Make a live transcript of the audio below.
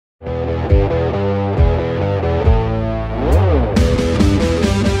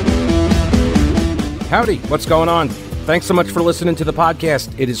Howdy, what's going on? Thanks so much for listening to the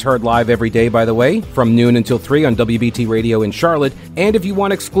podcast. It is heard live every day, by the way, from noon until 3 on WBT Radio in Charlotte. And if you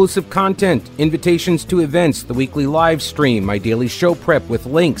want exclusive content, invitations to events, the weekly live stream, my daily show prep with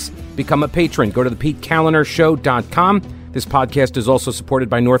links, become a patron. Go to thePeteCallender.show.com. This podcast is also supported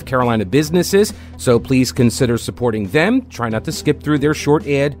by North Carolina businesses, so please consider supporting them. Try not to skip through their short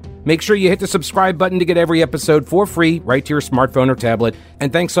ad. Make sure you hit the subscribe button to get every episode for free right to your smartphone or tablet.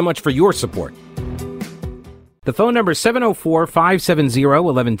 And thanks so much for your support. The phone number is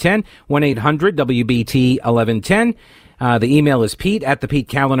 704-570-1110, 1-800-WBT-1110. The email is Pete at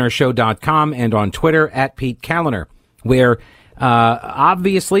thePeteCallenderShow.com and on Twitter at Pete Callenor, where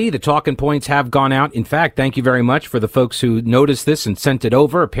obviously the talking points have gone out. In fact, thank you very much for the folks who noticed this and sent it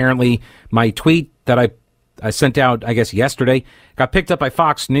over. Apparently, my tweet that I sent out, I guess, yesterday, got picked up by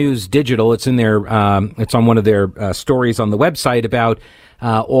Fox News Digital. It's in their, it's on one of their stories on the website about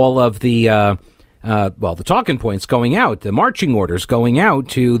all of the the talking points going out, the marching orders going out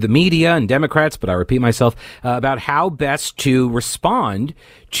to the media and Democrats, but I repeat myself, about how best to respond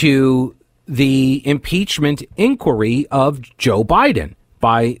to the impeachment inquiry of Joe Biden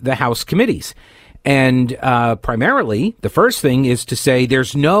by the House committees. And primarily, the first thing is to say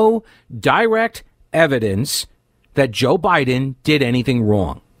there's no direct evidence that Joe Biden did anything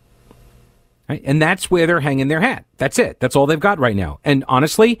wrong. Right? And that's where they're hanging their hat. That's it. That's all they've got right now. And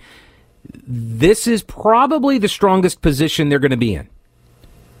honestly, this is probably the strongest position they're going to be in.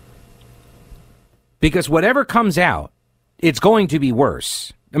 Because whatever comes out, it's going to be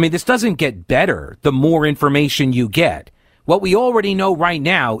worse. I mean, this doesn't get better the more information you get. What we already know right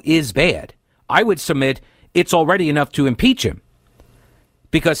now is bad. I would submit it's already enough to impeach him.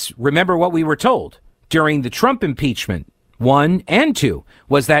 Because remember what we were told during the Trump impeachment, 1 and 2,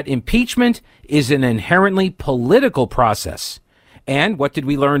 was that impeachment is an inherently political process. And what did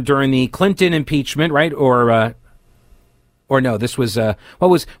we learn during the Clinton impeachment, right? Or no, this was, what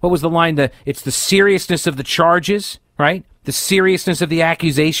was the line? It's the seriousness of the charges, right? The seriousness of the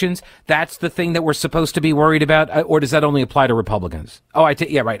accusations. That's the thing that we're supposed to be worried about. Or does that only apply to Republicans? Oh,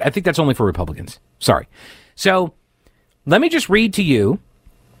 yeah, right. I think that's only for Republicans. Sorry. So let me just read to you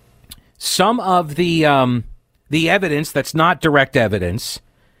some of the evidence that's not direct evidence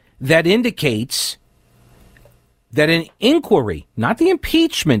that indicates that an inquiry, not the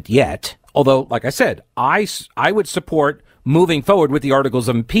impeachment yet, although, like I said, I would support moving forward with the articles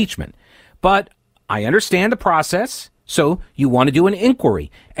of impeachment. But I understand the process, so you want to do an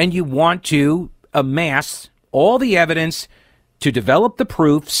inquiry, and you want to amass all the evidence to develop the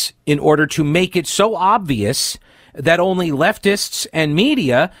proofs in order to make it so obvious that only leftists and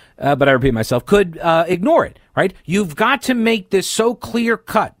media, but I repeat myself, could ignore it, right? You've got to make this so clear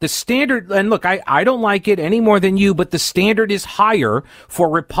cut. The standard, and look, I don't like it any more than you, but the standard is higher for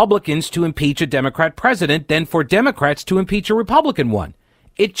Republicans to impeach a Democrat president than for Democrats to impeach a Republican one.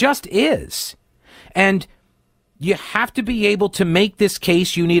 It just is. And you have to be able to make this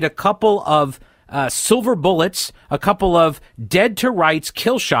case. You need a couple of silver bullets, a couple of dead to rights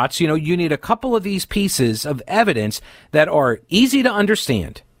kill shots. You need a couple of these pieces of evidence that are easy to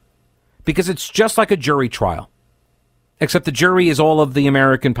understand, because it's just like a jury trial, except the jury is all of the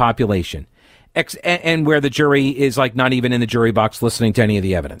American population, and where the jury is like not even in the jury box listening to any of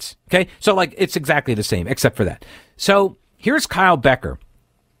the evidence. Okay, so like it's exactly the same except for that. So here's Kyle Becker.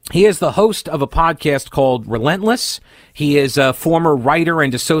 He is the host of a podcast called Relentless. He is a former writer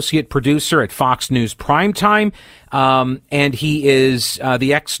and associate producer at Fox News Primetime, and he is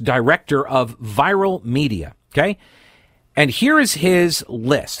the ex-director of Viral Media, okay? And here is his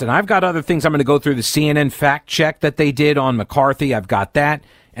list, and I've got other things. I'm going to go through the CNN fact check that they did on McCarthy. I've got that,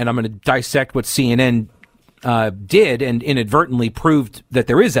 and I'm going to dissect what CNN did and inadvertently proved that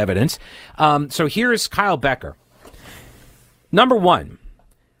there is evidence. So here's Kyle Becker. Number one,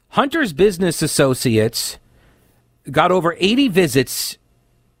 Hunter's business associates got over 80 visits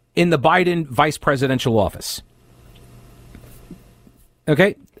in the Biden vice presidential office.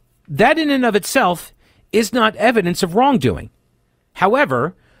 Okay? That in and of itself is not evidence of wrongdoing.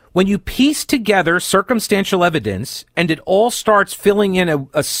 However, when you piece together circumstantial evidence and it all starts filling in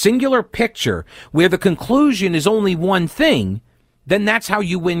a singular picture where the conclusion is only one thing, then that's how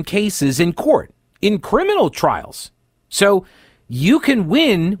you win cases in court, in criminal trials. So you can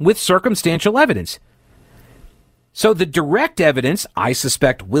win with circumstantial evidence. So the direct evidence, I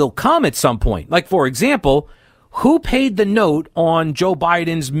suspect, will come at some point. Like, for example, who paid the note on Joe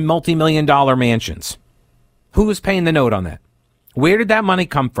Biden's multi-million-dollar mansions? Who was paying the note on that? Where did that money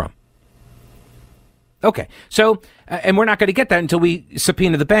come from? Okay, so, and we're not going to get that until we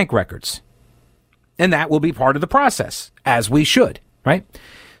subpoena the bank records. And that will be part of the process, as we should, right?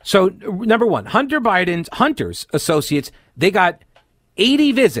 So, number one, Hunter's associates, they got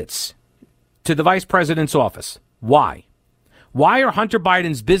 80 visits to the vice president's office. Why? Why are Hunter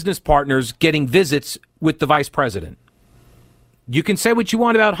Biden's business partners getting visits with the vice president? You can say what you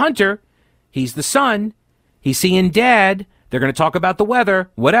want about Hunter. He's the son. He's seeing dad. They're going to talk about the weather,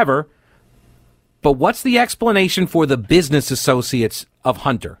 whatever. But what's the explanation for the business associates of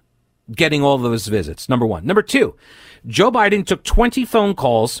Hunter getting all those visits? Number one. Number two, Joe Biden took 20 phone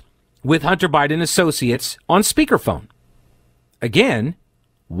calls with Hunter Biden associates on speakerphone. Again,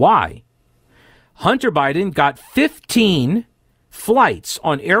 why? Hunter Biden got 15 flights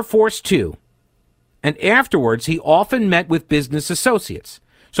on Air Force 2, and afterwards he often met with business associates.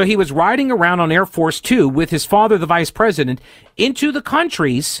 So he was riding around on Air Force 2 with his father, the vice president, into the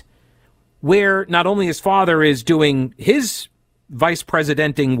countries where not only his father is doing his vice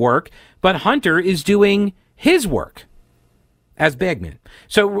presidenting work, but Hunter is doing his work as bagman.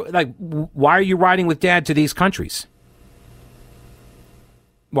 So, like, why are you riding with dad to these countries?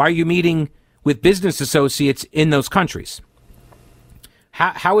 Why are you meeting with business associates in those countries?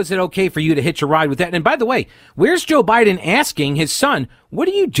 How is it okay for you to hitch a ride with that? And by the way, where's Joe Biden asking his son, what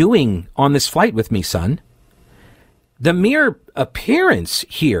are you doing on this flight with me, son? The mere appearance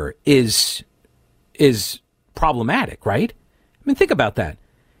here is problematic, right? I mean, think about that.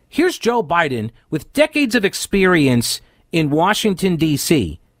 Here's Joe Biden with decades of experience in Washington,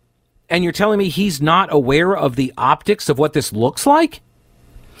 D.C., and you're telling me he's not aware of the optics of what this looks like?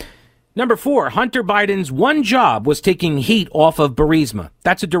 Number four, Hunter Biden's one job was taking heat off of Burisma.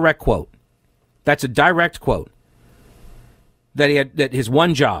 That's a direct quote. That's a direct quote. That his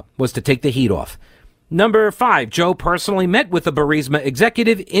one job was to take the heat off. Number five, Joe personally met with a Burisma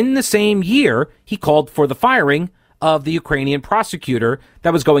executive in the same year he called for the firing of the Ukrainian prosecutor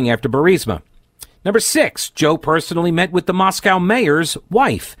that was going after Burisma. Number six, Joe personally met with the Moscow mayor's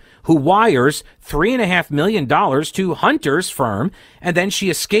wife, who wires $3.5 million to Hunter's firm, and then she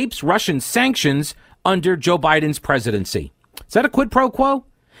escapes Russian sanctions under Joe Biden's presidency. Is that a quid pro quo?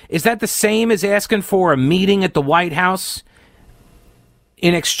 Is that the same as asking for a meeting at the White House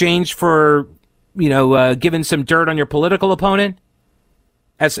in exchange for, giving some dirt on your political opponent?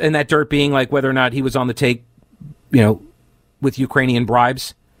 And that dirt being like whether or not he was on the take, with Ukrainian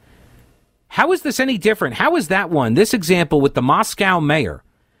bribes. How is this any different? How is that one, this example with the Moscow mayor,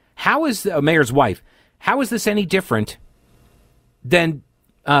 how is the mayor's wife, how is this any different than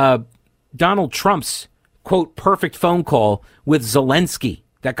Donald Trump's, quote, perfect phone call with Zelensky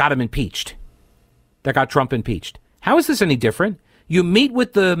that got him impeached, that got Trump impeached? How is this any different? You meet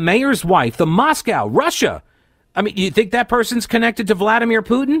with the mayor's wife, the Moscow, Russia. I mean, you think that person's connected to Vladimir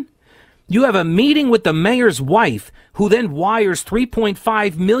Putin? You have a meeting with the mayor's wife who then wires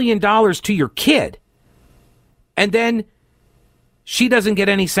 $3.5 million to your kid. And then she doesn't get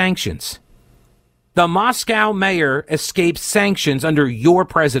any sanctions. The Moscow mayor escapes sanctions under your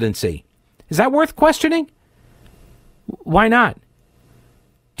presidency. Is that worth questioning? Why not?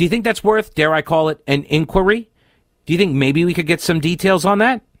 Do you think that's worth, dare I call it, an inquiry? Do you think maybe we could get some details on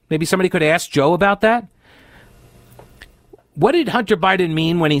that? Maybe somebody could ask Joe about that? What did Hunter Biden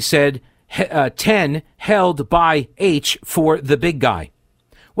mean when he said 10 held by H for the big guy?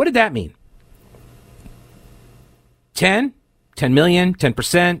 What did that mean? 10? 10 million,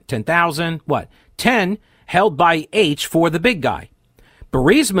 10%, 10,000, what? 10 held by H for the big guy.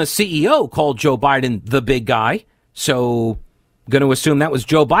 Burisma's CEO called Joe Biden the big guy, so going to assume that was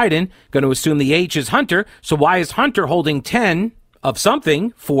Joe Biden, going to assume the H is Hunter, so why is Hunter holding 10 of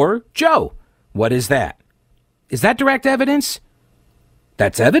something for Joe? What is that? Is that direct evidence?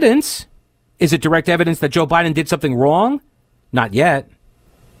 That's evidence. Is it direct evidence that Joe Biden did something wrong? Not yet.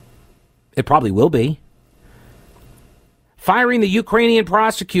 It probably will be. Firing the Ukrainian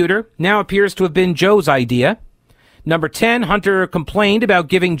prosecutor now appears to have been Joe's idea. Number 10, Hunter complained about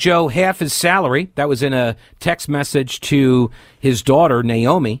giving Joe half his salary. That was in a text message to his daughter,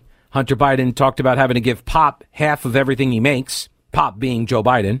 Naomi. Hunter Biden talked about having to give Pop half of everything he makes, Pop being Joe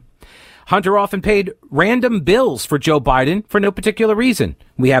Biden. Hunter often paid random bills for Joe Biden for no particular reason.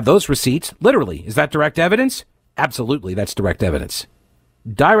 We have those receipts, literally. Is that direct evidence? Absolutely, that's direct evidence.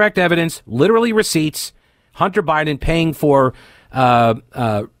 Direct evidence, literally receipts. Hunter Biden paying for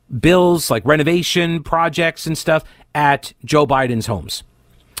bills like renovation projects and stuff at Joe Biden's homes.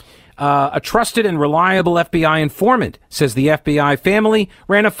 A trusted and reliable FBI informant says the FBI family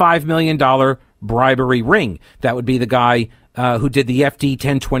ran a $5 million bribery ring. That would be the guy who did the FD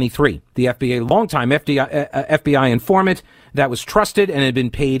 1023, the FBI, longtime FBI informant that was trusted and had been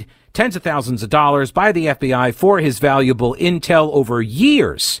paid tens of thousands of dollars by the FBI for his valuable intel over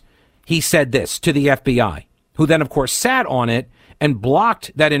years. He said this to the FBI. who then, of course, sat on it and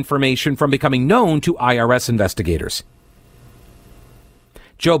blocked that information from becoming known to IRS investigators.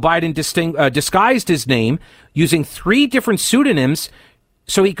 Joe Biden disguised his name using 3 different pseudonyms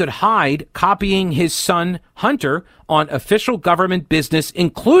so he could hide copying his son Hunter on official government business,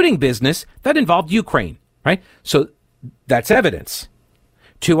 including business that involved Ukraine, right? So that's evidence.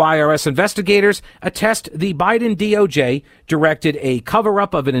 2 IRS investigators attest the Biden DOJ directed a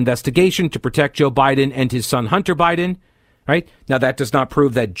cover-up of an investigation to protect Joe Biden and his son Hunter Biden, right? Now, that does not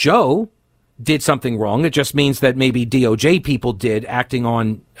prove that Joe did something wrong. It just means that maybe DOJ people did, acting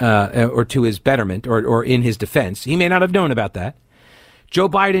on or to his betterment or in his defense. He may not have known about that. Joe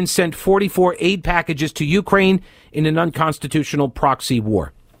Biden sent 44 aid packages to Ukraine in an unconstitutional proxy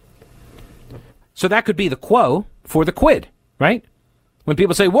war. So that could be the quo for the quid, right? When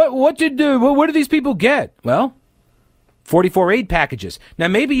people say, what did these people get? Well, 44 aid packages. Now,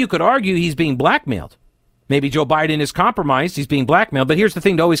 maybe you could argue he's being blackmailed. Maybe Joe Biden is compromised. He's being blackmailed. But here's the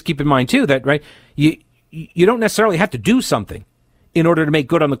thing to always keep in mind, too, that, right, you don't necessarily have to do something in order to make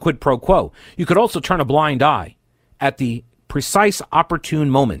good on the quid pro quo. You could also turn a blind eye at the precise opportune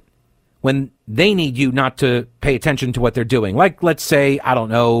moment when they need you not to pay attention to what they're doing. Like, let's say, I don't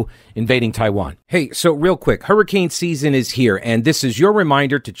know, invading Taiwan. Hey, so real quick, hurricane season is here, and this is your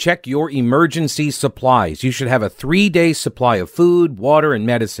reminder to check your emergency supplies. You should have a 3-day supply of food, water, and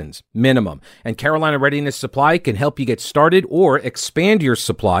medicines, minimum. And Carolina Readiness Supply can help you get started or expand your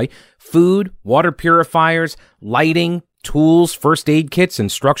supply. Food, water purifiers, lighting, tools, first aid kits,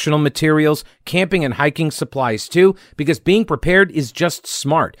 instructional materials, camping and hiking supplies too, because being prepared is just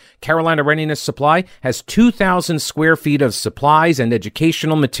smart. Carolina Readiness Supply has 2,000 square feet of supplies and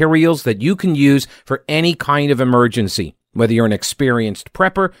educational materials that you can use for any kind of emergency. Whether you're an experienced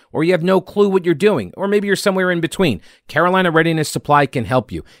prepper or you have no clue what you're doing, or maybe you're somewhere in between, Carolina Readiness Supply can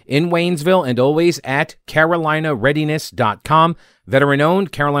help you. In Waynesville and always at carolinareadiness.com.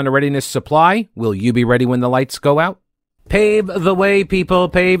 Veteran-owned Carolina Readiness Supply. Will you be ready when the lights go out? Pave the way, people.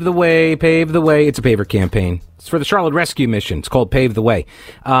 Pave the way. Pave the way. It's a paver campaign. It's for the Charlotte Rescue Mission. It's called Pave the Way.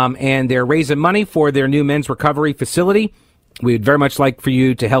 And they're raising money for their new men's recovery facility. We'd very much like for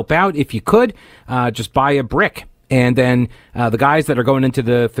you to help out. If you could, just buy a brick. And then the guys that are going into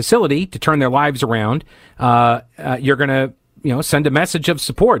the facility to turn their lives around, you're going to send a message of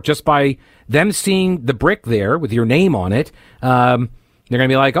support just by them seeing the brick there with your name on it. They're going to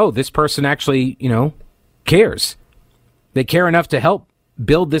be like, oh, this person actually, cares. They care enough to help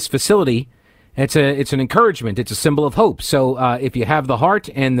build this facility. It's an encouragement. It's a symbol of hope. So if you have the heart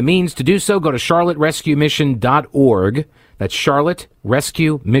and the means to do so, go to charlotterescuemission.org. That's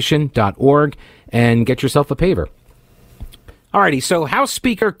charlotterescuemission.org and get yourself a paver. Alrighty, so House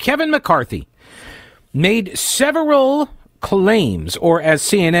Speaker Kevin McCarthy made several claims, or as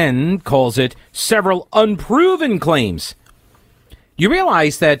CNN calls it, several unproven claims. You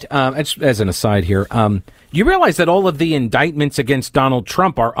realize that, as an aside here, you realize that all of the indictments against Donald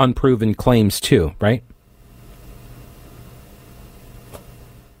Trump are unproven claims too, right?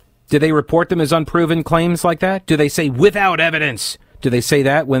 Do they report them as unproven claims like that? Do they say without evidence? Do they say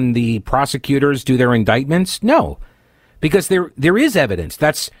that when the prosecutors do their indictments? No, because there is evidence.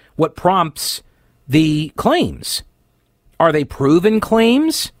 That's what prompts the claims. Are they proven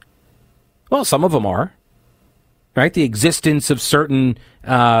claims? Well, some of them are, right? The existence of certain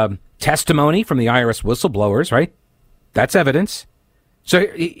testimony from the IRS whistleblowers, right? That's evidence. So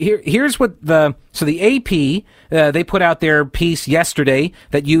here's what the AP, they put out their piece yesterday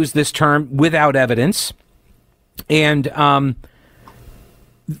that used this term without evidence. And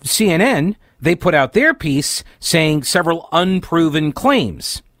CNN, they put out their piece saying several unproven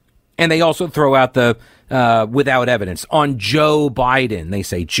claims. And they also throw out the without evidence on Joe Biden. They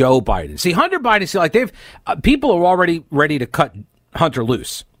say Joe Biden. See, Hunter Biden, like people are already ready to cut Hunter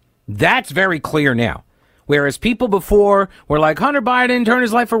loose. That's very clear now. Whereas people before were like, Hunter Biden turned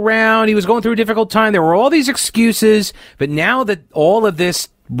his life around. He was going through a difficult time. There were all these excuses. But now that all of this,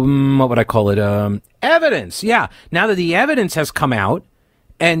 what would I call it? Evidence. Yeah. Now that the evidence has come out,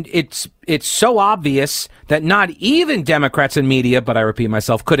 and it's so obvious that not even Democrats and media, but I repeat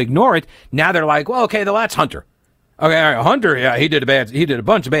myself, could ignore it. Now they're like, well, okay, that's Hunter. Okay, all right, Hunter, yeah, he did a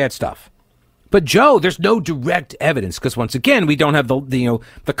bunch of bad stuff. But Joe, there's no direct evidence because once again, we don't have the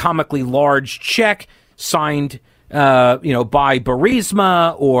comically large check signed, by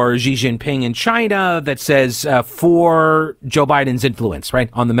Burisma or Xi Jinping in China that says for Joe Biden's influence, right,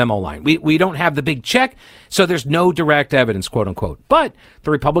 on the memo line. We don't have the big check, so there's no direct evidence, quote unquote. But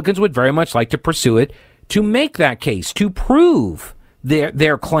the Republicans would very much like to pursue it to make that case, to prove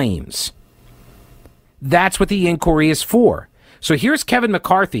their claims. That's what the inquiry is for. So here's Kevin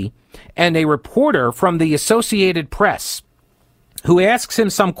McCarthy and a reporter from the Associated Press who asks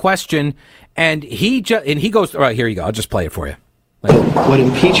him some question, and he goes, all right, here you go. I'll just play it for you. What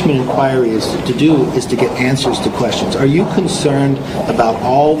impeachment inquiry is to do is to get answers to questions. Are you concerned about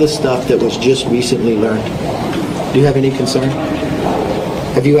all the stuff that was just recently learned? Do you have any concern?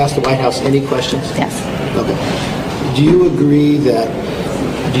 Have you asked the White House any questions? Yes. Okay. Do you agree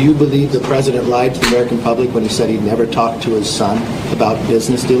do you believe the president lied to the American public when he said he'd never talked to his son about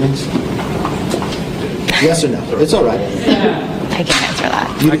business dealings? Yes or no? It's all right. I can't answer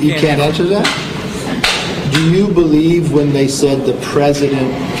that. You can't answer that? Do you believe when they said the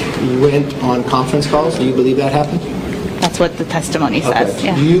president went on conference calls? Do you believe that happened? That's what the testimony says. Okay.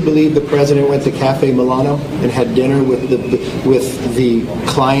 Yeah. Do you believe the president went to Cafe Milano and had dinner with the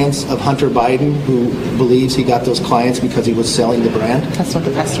clients of Hunter Biden, who believes he got those clients because he was selling the brand? That's what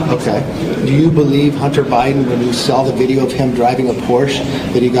the testimony says. Okay. Do you believe Hunter Biden, when you saw the video of him driving a Porsche,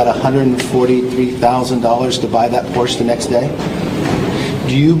 that he got $143,000 to buy that Porsche the next day?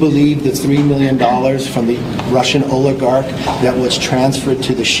 Do you believe the $3 million from the Russian oligarch that was transferred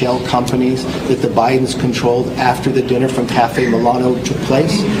to the shell companies that the Bidens controlled after the dinner from Cafe Milano took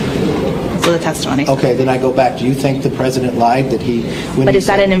place? So the testimony. Okay, then I go back. Do you think the president lied that he? But is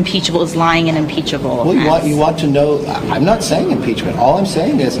that an impeachable? Is lying an impeachable? Well, you want to know. I'm not saying impeachment. All I'm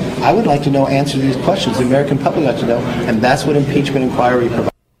saying is I would like to know answers to these questions. The American public like to know, and that's what impeachment inquiry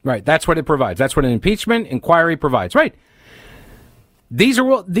provides. Right. That's what it provides. That's what an impeachment inquiry provides. Right. These are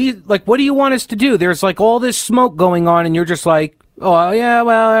what what do you want us to do? There's like all this smoke going on, and you're just like, oh, yeah,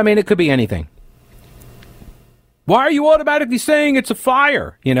 well, I mean, it could be anything. Why are you automatically saying it's a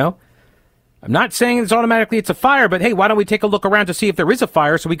fire? You know, I'm not saying it's a fire, but hey, why don't we take a look around to see if there is a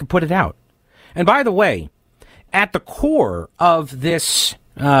fire so we can put it out? And by the way, at the core of this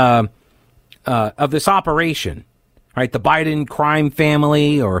operation, right, the Biden crime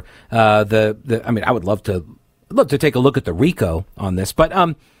family, or I would love to take a look at the RICO on this, but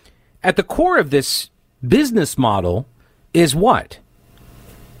at the core of this business model is what?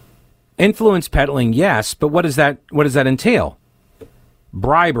 Influence peddling, yes, but what does that entail?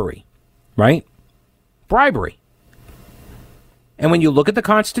 Bribery, right? Bribery. And when you look at the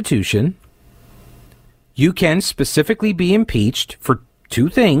Constitution, you can specifically be impeached for two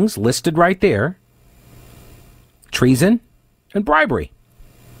things listed right there: treason and bribery.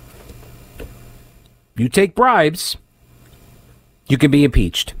 You take bribes, you can be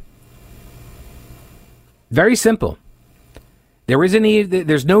impeached. Very simple.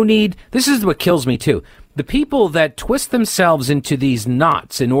 There's no need. This is what kills me too. The people that twist themselves into these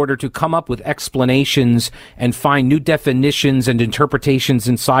knots in order to come up with explanations and find new definitions and interpretations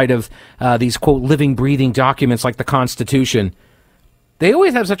inside of these, quote, living, breathing documents like the Constitution, they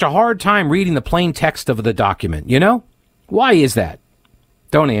always have such a hard time reading the plain text of the document, you know? Why is that?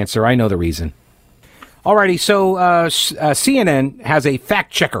 Don't answer. I know the reason. Alrighty, so CNN has a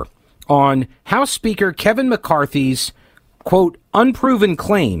fact checker on House Speaker Kevin McCarthy's, quote, unproven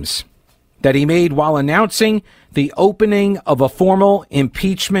claims that he made while announcing the opening of a formal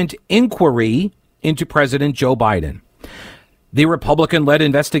impeachment inquiry into President Joe Biden. The Republican-led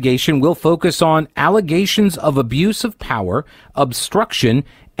investigation will focus on allegations of abuse of power, obstruction,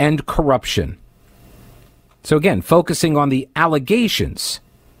 and corruption. So again, focusing on the allegations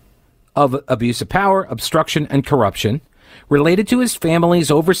of abuse of power, obstruction, and corruption related to his family's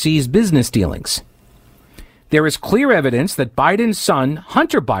overseas business dealings. There is clear evidence that Biden's son,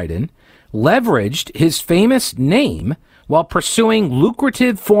 Hunter Biden, leveraged his famous name while pursuing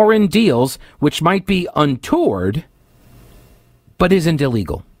lucrative foreign deals which might be untoward, but isn't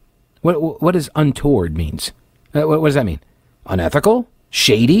illegal. What does untoward means? What does that mean? Unethical?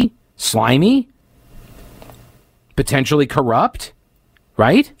 Shady? Slimy? Potentially corrupt?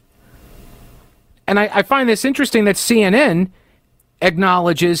 Right? And I find this interesting that CNN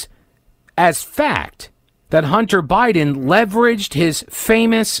acknowledges as fact that Hunter Biden leveraged his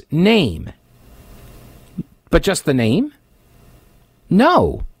famous name. But just the name?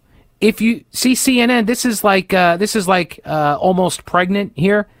 No. If you see CNN, this is like almost pregnant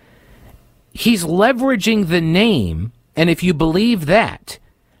here. He's leveraging the name, and if you believe that,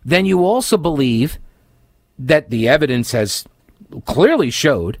 then you also believe that the evidence has clearly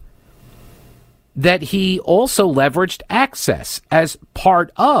showed that he also leveraged access as part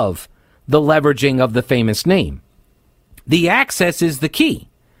of the leveraging of the famous name. The access is the key.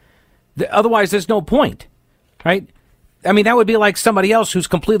 Otherwise, there's no point, right? I mean, that would be like somebody else who's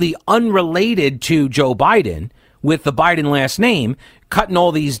completely unrelated to Joe Biden with the Biden last name cutting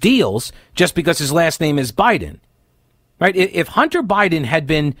all these deals just because his last name is Biden, right? If Hunter Biden had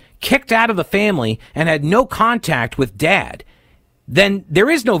been kicked out of the family and had no contact with dad, then there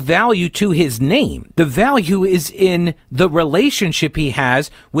is no value to his name. The value is in the relationship he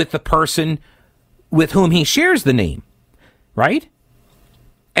has with the person with whom he shares the name, right?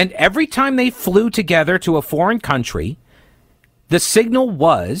 And every time they flew together to a foreign country, the signal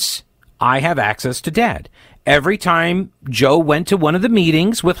was, I have access to Dad. Every time Joe went to one of the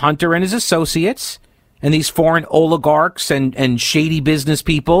meetings with Hunter and his associates and these foreign oligarchs and shady business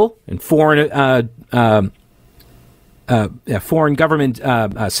people and foreign government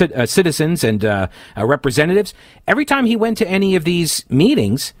citizens and representatives, every time he went to any of these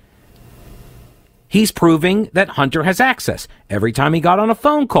meetings, he's proving that Hunter has access. Every time he got on a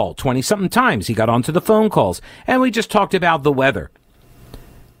phone call, 20-something times he got onto the phone calls, and we just talked about the weather.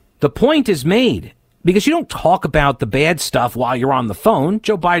 The point is made, because you don't talk about the bad stuff while you're on the phone.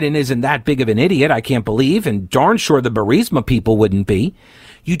 Joe Biden isn't that big of an idiot, I can't believe, and darn sure the Burisma people wouldn't be.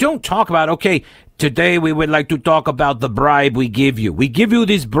 You don't talk about, okay, today we would like to talk about the bribe we give you. We give you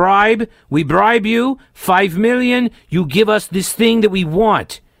this bribe, we bribe you, $5 million, you give us this thing that we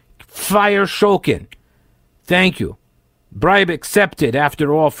want. Fire Shokin. Thank you. Bribe accepted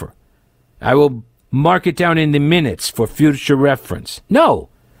after offer. I will mark it down in the minutes for future reference. No.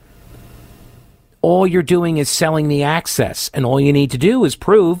 All you're doing is selling the access, and all you need to do is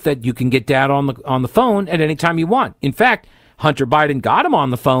prove that you can get Dad on the phone at any time you want. In fact, Hunter Biden got him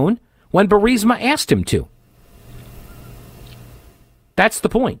on the phone when Burisma asked him to. That's the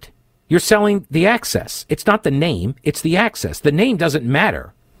point. You're selling the access. It's not the name, it's the access. The name doesn't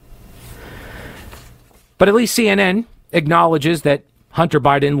matter. But at least CNN acknowledges that Hunter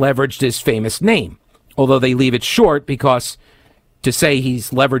Biden leveraged his famous name, although they leave it short because to say he's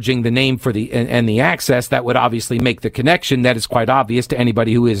leveraging the name for and the access, that would obviously make the connection that is quite obvious to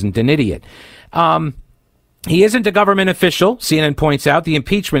anybody who isn't an idiot. He isn't a government official, CNN points out. The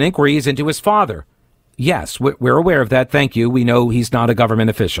impeachment inquiry is into his father. Yes, we're aware of that. Thank you. We know he's not a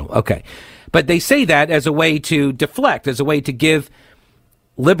government official. Okay. But they say that as a way to deflect, as a way to give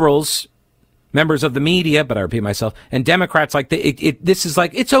liberals, members of the media, but I repeat myself, and Democrats like this is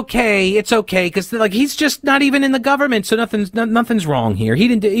like, it's okay, because like he's just not even in the government, so nothing's wrong here. He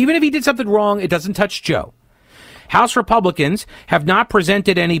didn't even if he did something wrong, it doesn't touch Joe. House Republicans have not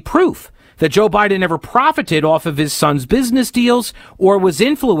presented any proof that Joe Biden ever profited off of his son's business deals or was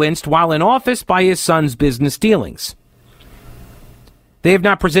influenced while in office by his son's business dealings. They have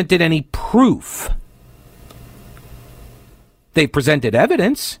not presented any proof. They've presented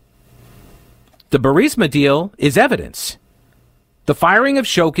evidence. The Burisma deal is evidence. The firing of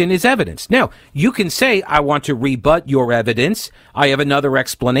Shokin is evidence. Now, you can say, I want to rebut your evidence. I have another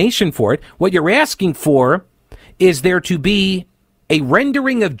explanation for it. What you're asking for is there to be a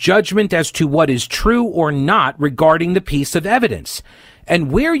rendering of judgment as to what is true or not regarding the piece of evidence.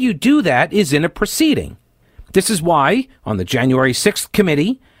 And where you do that is in a proceeding. This is why, on the January 6th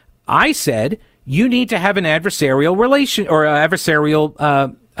committee, I said you need to have an adversarial relation or adversarial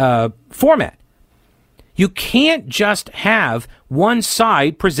format. You can't just have one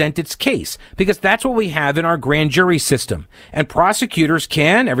side present its case, because that's what we have in our grand jury system. And prosecutors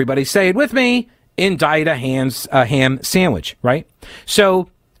can, everybody say it with me, indict a ham sandwich, right? So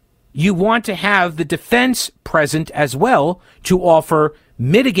you want to have the defense present as well to offer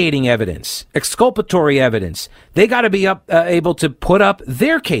mitigating evidence, exculpatory evidence. They got to be able to put up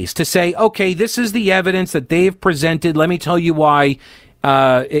their case to say, okay, this is the evidence that they've presented. Let me tell you why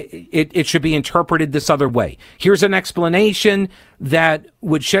it should be interpreted this other way. Here's an explanation that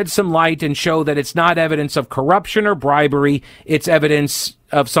would shed some light and show that it's not evidence of corruption or bribery. It's evidence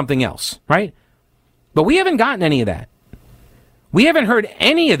of something else, right? But we haven't gotten any of that. We haven't heard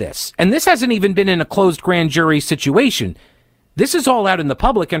any of this. And this hasn't even been in a closed grand jury situation. This is all out in the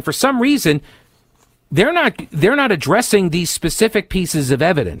public. And for some reason, they're not addressing these specific pieces of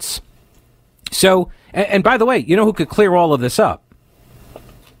evidence. So, and by the way, you know who could clear all of this up?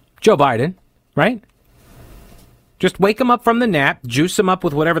 Joe Biden, right? Just wake him up from the nap, juice him up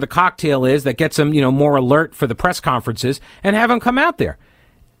with whatever the cocktail is that gets him, more alert for the press conferences, and have him come out there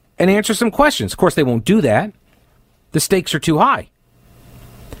and answer some questions. Of course, they won't do that. The stakes are too high.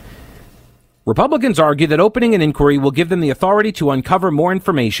 Republicans argue that opening an inquiry will give them the authority to uncover more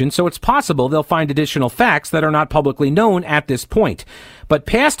information, so it's possible they'll find additional facts that are not publicly known at this point. But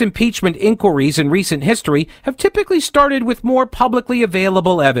past impeachment inquiries in recent history have typically started with more publicly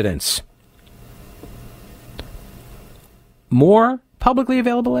available evidence. More publicly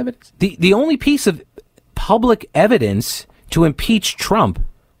available evidence? The only piece of public evidence to impeach Trump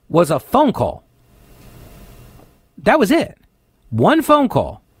was a phone call. That was it. One phone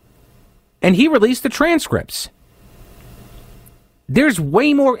call. And he released the transcripts. There's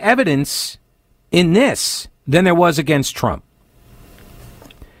way more evidence in this than there was against Trump.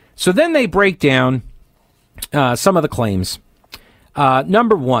 So then they break down some of the claims.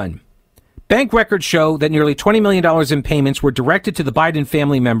 Number one, bank records show that nearly $20 million in payments were directed to the Biden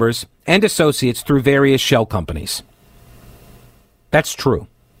family members and associates through various shell companies. That's true.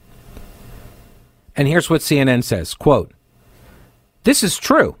 And here's what CNN says, quote, "This is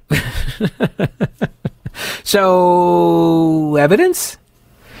true." So, evidence?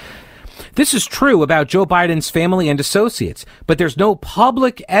 "This is true about Joe Biden's family and associates, but there's no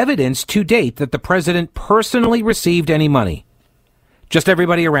public evidence to date that the president personally received any money. Just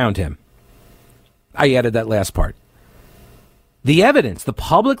everybody around him." I added that last part. The evidence, the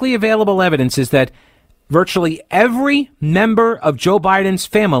publicly available evidence, is that virtually every member of Joe Biden's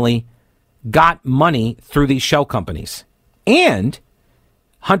family got money through these shell companies. And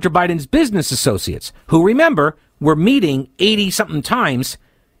Hunter Biden's business associates, who, remember, were meeting 80-something times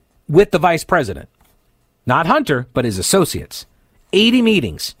with the vice president. Not Hunter, but his associates. 80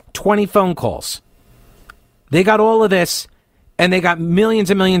 meetings, 20 phone calls. They got all of this, and they got millions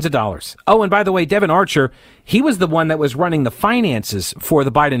and millions of dollars. Oh, and by the way, Devin Archer, he was the one that was running the finances for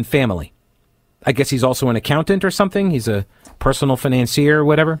the Biden family. I guess he's also an accountant or something. He's a personal financier or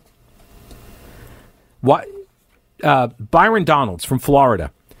whatever. What? Byron Donalds from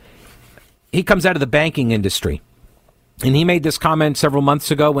Florida. He comes out of the banking industry. And he made this comment several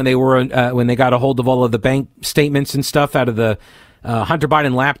months ago when they got a hold of all of the bank statements and stuff out of the Hunter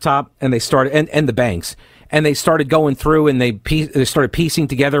Biden laptop, and they started and the banks, and they started going through and they started piecing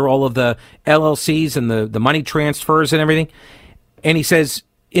together all of the LLCs and the money transfers and everything. And he says,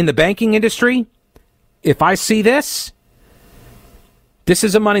 in the banking industry, if I see this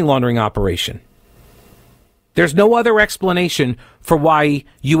is a money laundering operation. There's no other explanation for why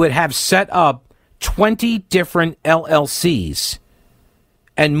you would have set up 20 different LLCs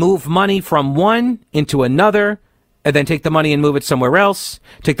and move money from one into another, and then take the money and move it somewhere else,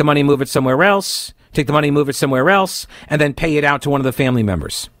 take the money and move it somewhere else, take the money and move it somewhere else, and then pay it out to one of the family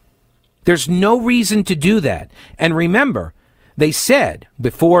members. There's no reason to do that. And remember, they said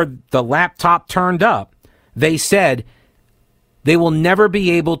before the laptop turned up, they said they will never be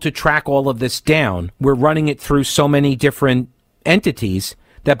able to track all of this down. We're running it through so many different entities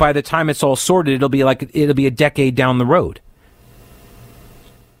that by the time it's all sorted, it'll be a decade down the road.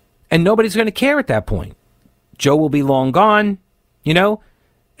 And nobody's going to care at that point. Joe will be long gone,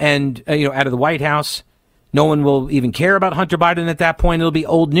 and out of the White House. No one will even care about Hunter Biden at that point. It'll be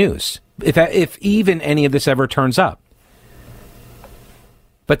old news, if even any of this ever turns up.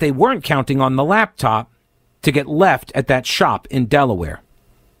 But they weren't counting on the laptop to get left at that shop in Delaware.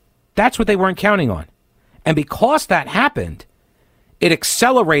 That's what they weren't counting on. And because that happened, it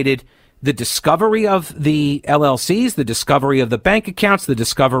accelerated the discovery of the LLCs, the discovery of the bank accounts, the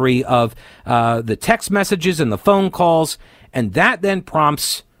discovery of the text messages and the phone calls. And that then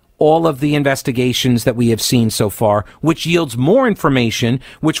prompts all of the investigations that we have seen so far, which yields more information,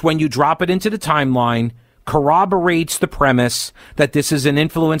 which when you drop it into the timeline, corroborates the premise that this is an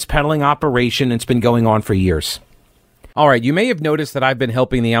influence peddling operation and it's been going on for years. All right, you may have noticed that I've been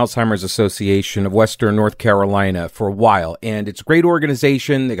helping the Alzheimer's Association of Western North Carolina for a while, and it's a great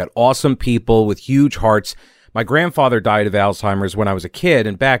organization. They got awesome people with huge hearts. My grandfather died of Alzheimer's when I was a kid,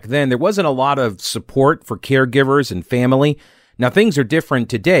 and back then there wasn't a lot of support for caregivers and family. Now, things are different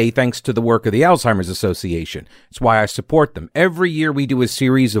today thanks to the work of the Alzheimer's Association. It's why I support them. Every year we do a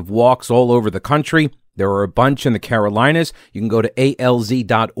series of walks all over the country. There are a bunch in the Carolinas. You can go to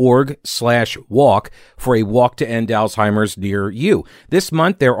alz.org/walk for a walk to end Alzheimer's near you. This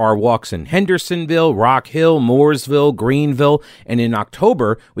month, there are walks in Hendersonville, Rock Hill, Mooresville, Greenville, and in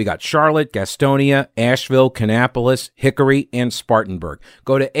October, we got Charlotte, Gastonia, Asheville, Kannapolis, Hickory, and Spartanburg.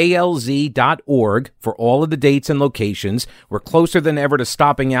 Go to alz.org for all of the dates and locations. We're closer than ever to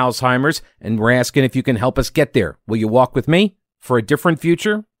stopping Alzheimer's, and we're asking if you can help us get there. Will you walk with me for a different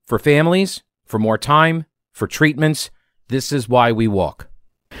future, for families, for more time, for treatments? This is why we walk.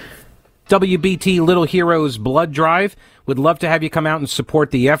 WBT Little Heroes Blood Drive. Would love to have you come out and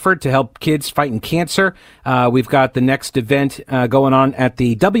support the effort to help kids fighting cancer. We've got the next event going on at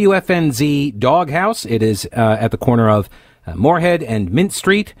the WFNZ Doghouse. It is at the corner of Moorhead and Mint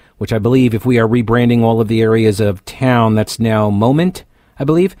Street, which I believe, if we are rebranding all of the areas of town, that's now Moment, I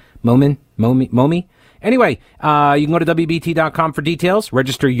believe. Momi. Anyway, you can go to WBT.com for details.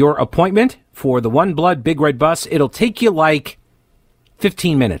 Register your appointment for the One Blood Big Red Bus. It'll take you like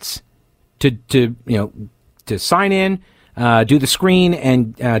 15 minutes to sign in, do the screen,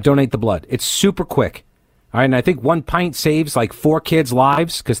 and donate the blood. It's super quick. All right, and I think 1 pint saves like 4 kids'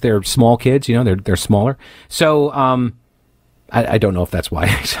 lives because they're small kids. They're smaller. So I don't know if that's why.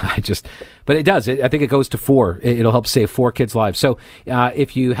 But it does. I think it goes to 4. It'll help save 4 kids' lives. So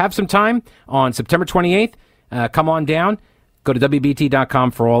if you have some time on September 28th, come on down. Go to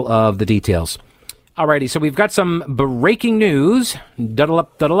WBT.com for all of the details. Alrighty, so we've got some breaking news. Duddle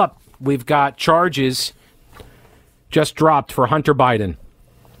up, duddle up. We've got charges just dropped for Hunter Biden.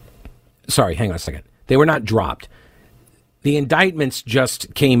 Sorry, hang on a second. They were not dropped. The indictments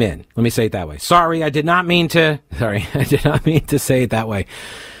just came in. Let me say it that way. Sorry, I did not mean to say it that way.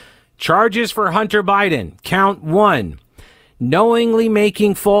 Charges for Hunter Biden. Count 1. Knowingly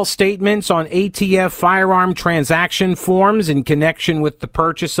making false statements on ATF firearm transaction forms in connection with the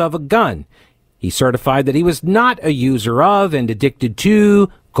purchase of a gun. He certified that he was not a user of and addicted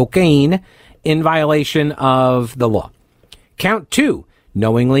to cocaine in violation of the law. Count 2.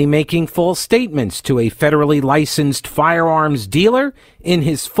 Knowingly making false statements to a federally licensed firearms dealer in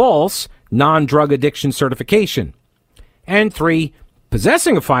his false non-drug addiction certification. And 3,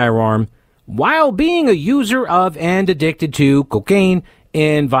 possessing a firearm while being a user of and addicted to cocaine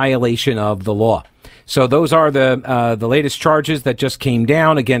in violation of the law. So those are the latest charges that just came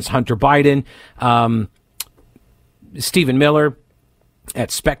down against Hunter Biden. Stephen Miller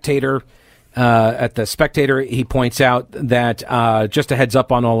at Spectator. At the Spectator, he points out that, just a heads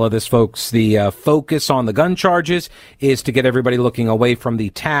up on all of this, folks, the focus on the gun charges is to get everybody looking away from the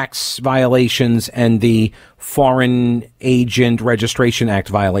tax violations and the Foreign Agent Registration Act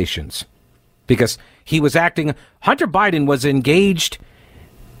violations. Because Hunter Biden was engaged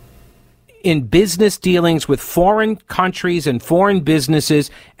in business dealings with foreign countries and foreign businesses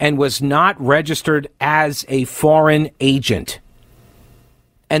and was not registered as a foreign agent.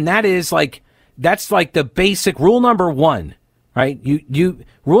 And that's like the basic rule number 1, right?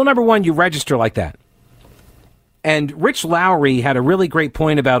 Rule number 1, you register like that. And Rich Lowry had a really great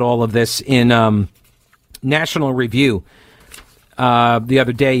point about all of this in National Review the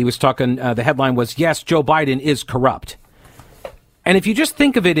other day. He was talking, the headline was, "Yes, Joe Biden is corrupt." And if you just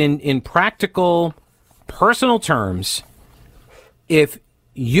think of it in practical, personal terms, if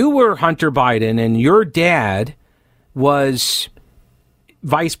you were Hunter Biden and your dad was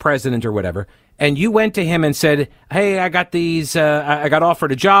vice president or whatever, and you went to him and said, "Hey, I got I got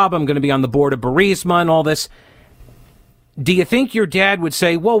offered a job. I'm going to be on the board of Burisma and all this." Do you think your dad would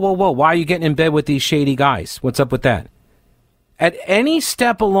say, whoa, why are you getting in bed with these shady guys? What's up with that? At any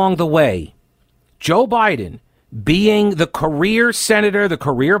step along the way, Joe Biden, being the career senator, the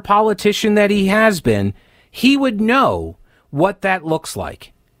career politician that he has been, he would know what that looks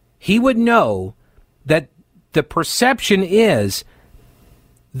like. He would know that the perception is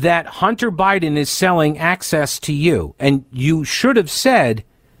that Hunter Biden is selling access to you, and you should have said,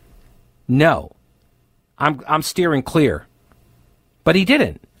 "No, I'm steering clear." But he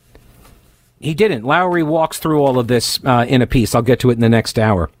didn't. He didn't. Lowry walks through all of this in a piece. I'll get to it in the next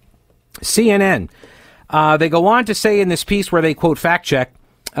hour. CNN, they go on to say in this piece where they quote fact check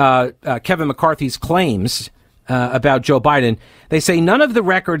Kevin McCarthy's claims about Joe Biden, they say none of the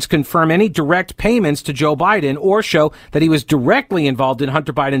records confirm any direct payments to Joe Biden or show that he was directly involved in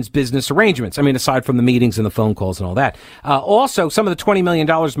Hunter Biden's business arrangements. I mean, aside from the meetings and the phone calls and all that. Also, some of the $20 million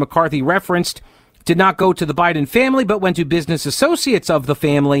McCarthy referenced did not go to the Biden family, but went to business associates of the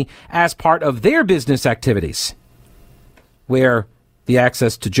family as part of their business activities, where the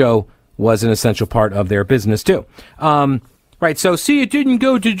access to Joe was an essential part of their business, too. Right, so see, it didn't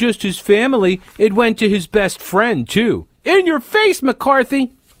go to just his family. It went to his best friend, too. In your face,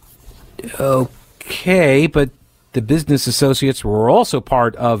 McCarthy! Okay, but the business associates were also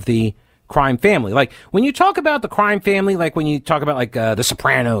part of the crime family. Like, when you talk about the crime family, like when you talk about, like, The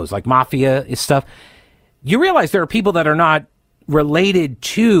Sopranos, like mafia stuff, you realize there are people that are not related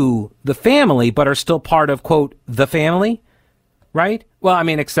to the family, but are still part of, quote, the family, right? Well, I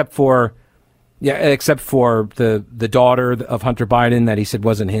mean, except for the daughter of Hunter Biden that he said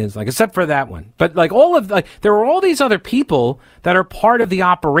wasn't his, like, except for that one. But like there are all these other people that are part of the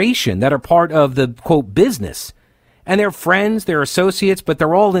operation, that are part of the, quote, business. And they're friends, they're associates, but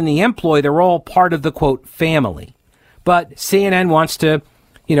they're all in the employ. They're all part of the, quote, family. But CNN wants to,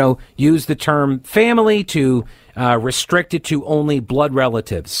 use the term family to restrict it to only blood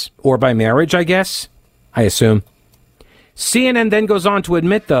relatives, or by marriage, I guess, I assume. CNN then goes on to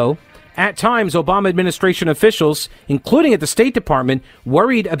admit, though, at times, Obama administration officials, including at the State Department,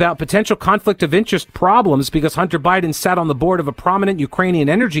 worried about potential conflict of interest problems because Hunter Biden sat on the board of a prominent Ukrainian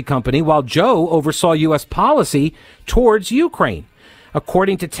energy company while Joe oversaw U.S. policy towards Ukraine,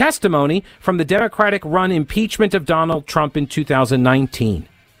 according to testimony from the Democratic-run impeachment of Donald Trump in 2019.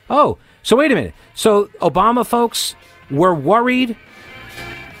 Oh, so wait a minute. So Obama folks were worried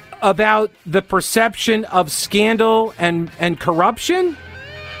about the perception of scandal and corruption?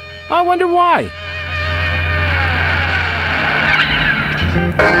 I wonder why.